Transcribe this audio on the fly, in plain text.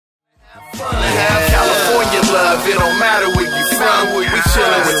It don't matter where you from, we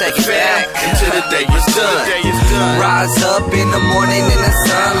chillin' with the fam until the day is done. Rise up in the morning in the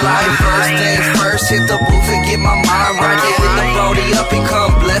sunlight. First things first, hit the roof and get my mind right. Then hit the brody up and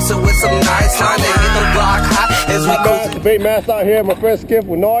come bless her with some nice honey. Hit the block hot as we go. The bait master out here, my friend Skip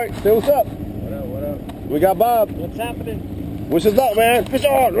with Noy. Say what's up. What up, what up? We got Bob. What's happening? What's up, man? Fish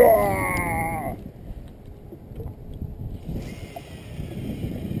on.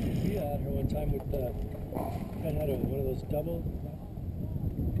 Time with I had one of those double.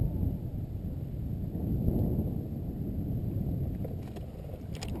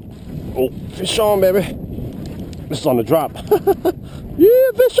 Oh, fish on, baby. This is on the drop.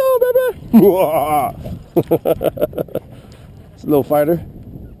 Yeah, fish on, baby. It's a little fighter.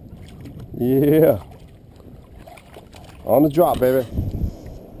 Yeah. On the drop, baby.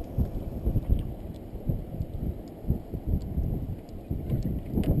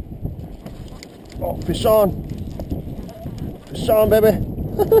 Oh, fish on. Fish on, baby.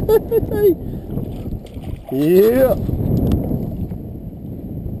 Yeah.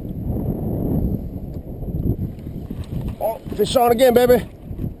 Oh, fish on again, baby.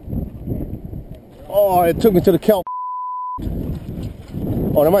 Oh, it took me to the kelp.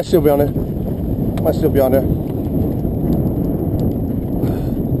 Oh, that might still be on there. Might still be on there.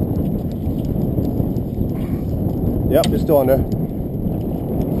 Yep, it's still on there.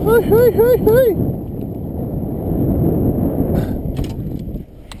 Hey, hey, hey, hey.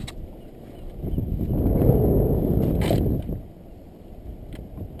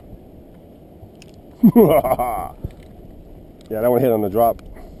 Yeah, that one hit on the drop.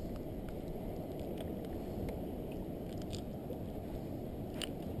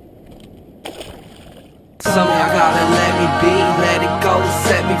 Some of y'all gotta let me be, let it go,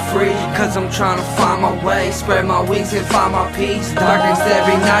 set me free. Cause I'm trying to find my way, spread my wings and find my peace. Darkness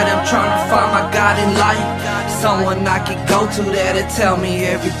every night, I'm trying to find my God in light. Someone I can go to there to tell me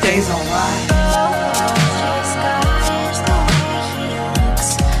everything's alright.